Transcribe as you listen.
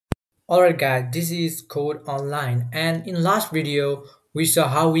Alright guys, this is Code Online, and in last video we saw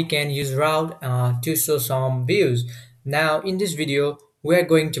how we can use route to show some views. Now in this video we are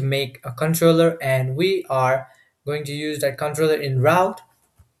going to make a controller and we are going to use that controller in route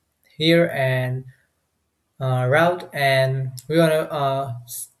here and route, and we want to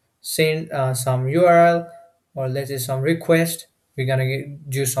send some URL, or let's say some request. We're gonna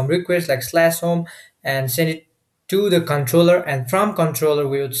do some request like slash home and send it to the controller, and from controller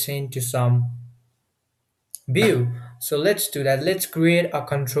we would send to some view. So let's do that. Let's create a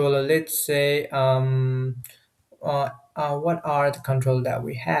controller. Let's say what are the control that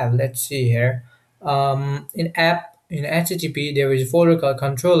we have? Let's see here. In app in HTTP there is a folder called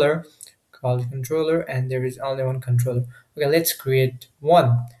controller, and there is only one controller. Okay, let's create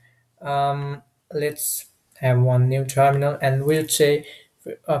one. Let's have one new terminal, and we'll say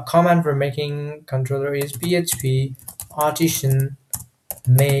a command for making controller is php artisan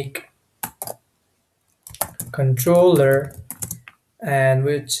make controller, and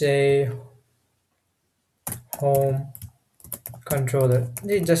we'll say home controller.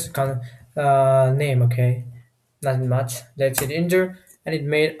 It's just name, okay, nothing much. Let's hit enter, and it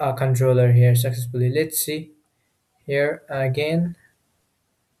made a controller here successfully. Let's see here again.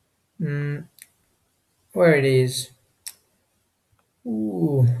 Where it is.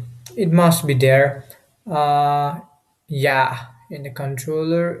 Ooh, it must be there. Yeah, in the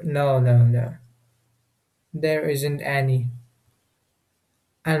controller. No, there isn't any.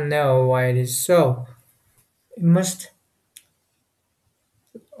 I don't know why it is so. It must.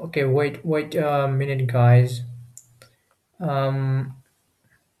 Okay, wait a minute, guys. Um,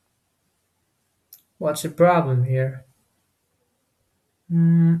 what's the problem here?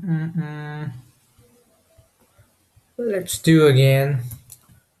 Mm-mm-mm. Let's do again.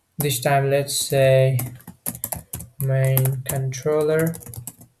 This time, let's say main controller.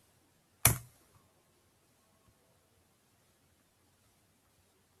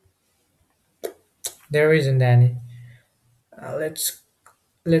 There isn't any. Let's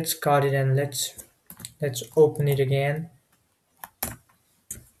cut it and let's open it again.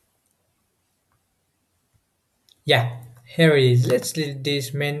 Yeah, here it is. Let's delete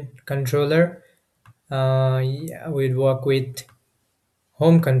this main controller. Yeah, we'll work with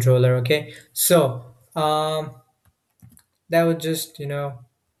home controller. Okay, so that was just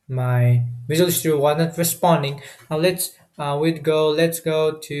my Visual Studio was not responding. Now let's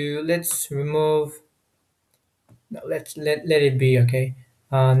go to let's remove. No, let it be. Okay.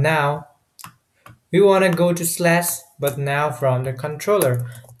 Now we want to go to slash, but now from the controller.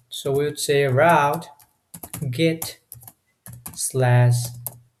 So we would say route get slash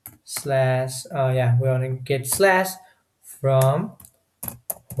slash. Yeah, we want to get slash from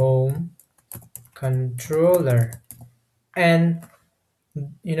home controller, and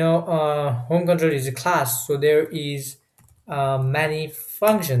home controller is a class, so there is many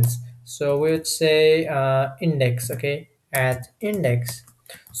functions. So we would say index. Okay, at index.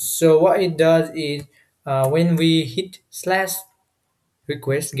 So what it does is when we hit slash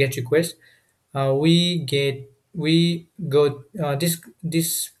request get request, we go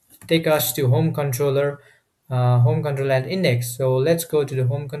this take us to home controller at index. So let's go to the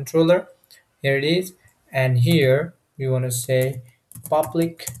home controller. Here it is, and here we want to say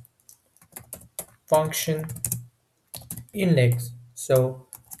public function index. So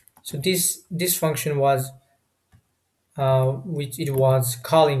this function was which it was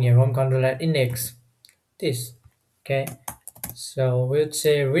calling a home controller at index this. Okay, so we'll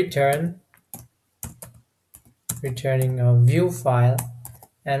say returning a view file,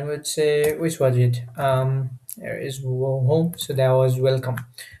 and we'd say which was it. There is home, so that was welcome.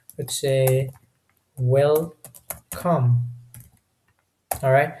 Let's say welcome.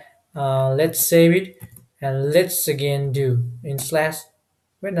 All right, let's save it, and let's again do in slash.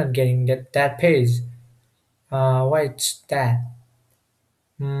 We're not getting that page. Why it's that?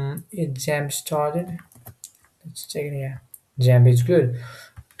 It jam started. Let's check it here. Jam is good.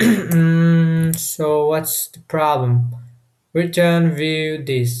 So what's the problem? Return view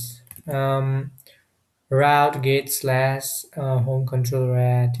this. Route get slash home controller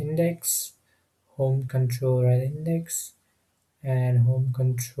at index, home controller at index, and home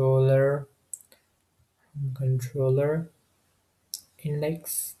controller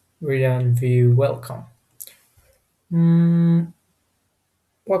index. Return view welcome.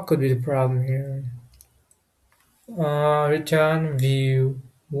 What could be the problem here? Return view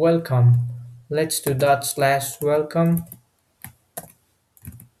welcome. Let's do dot slash welcome.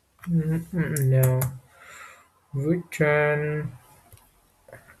 No. Return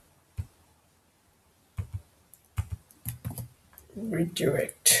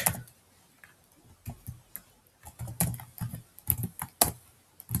redirect.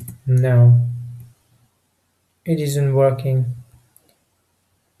 No, it isn't working.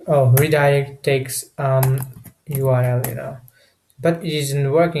 Oh, redirect takes URL, but it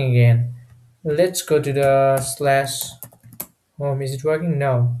isn't working again. Let's go to the slash home. Is it working?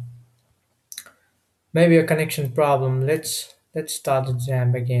 No, maybe a connection problem. Let's start the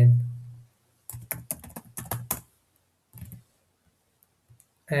jam again.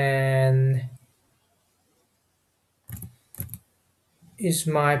 And is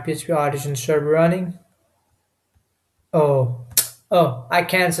my PHP Artisan server running? Oh, oh, I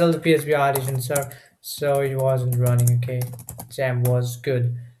canceled the PHP Artisan server, so it wasn't running. Okay, jam was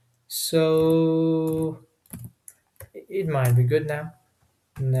good. So it might be good now.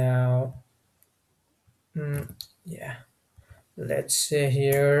 Now, yeah, let's say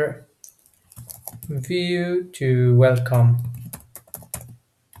here view to welcome.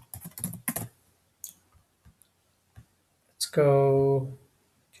 Let's go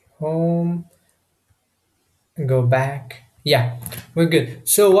home and go back. Yeah, we're good.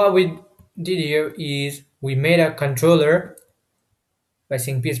 So what we did here is we made a controller by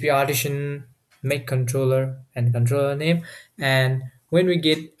saying PHP Audition make controller and controller name, and when we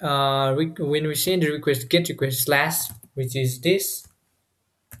get when we send the request get request slash, which is this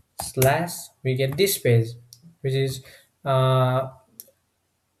slash, we get this page, which is uh,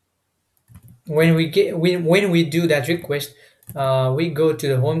 when we do that request, we go to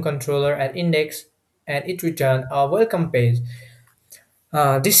the home controller at index, and it return our welcome page.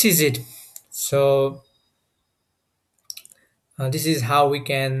 This is it. So this is how we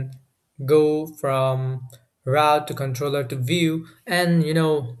can go from route to controller to view. And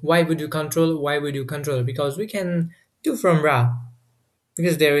why we do control? Why we do controller? Because we can do from route,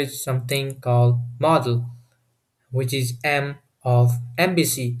 because there is something called model, which is M of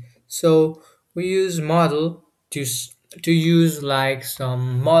MVC. So we use model to use like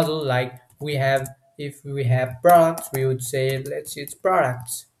some model, like we have, if we have products, we would say let's use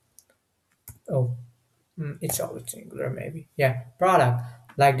products. Oh, it's always singular maybe. Yeah, product,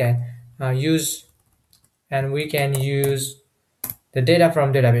 like that. Use, and we can use the data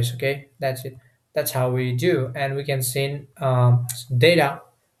from database. Okay, that's it. That's how we do, and we can send data,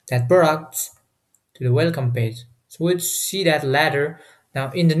 that products, to the welcome page. So we'd see that later.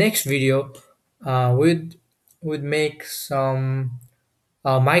 Now in the next video, we'd make some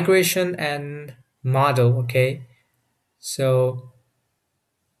migration and model. Okay, so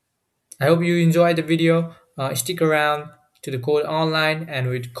I hope you enjoyed the video. Stick around to the code online and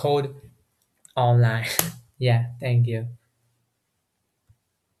with code online. Yeah, thank you.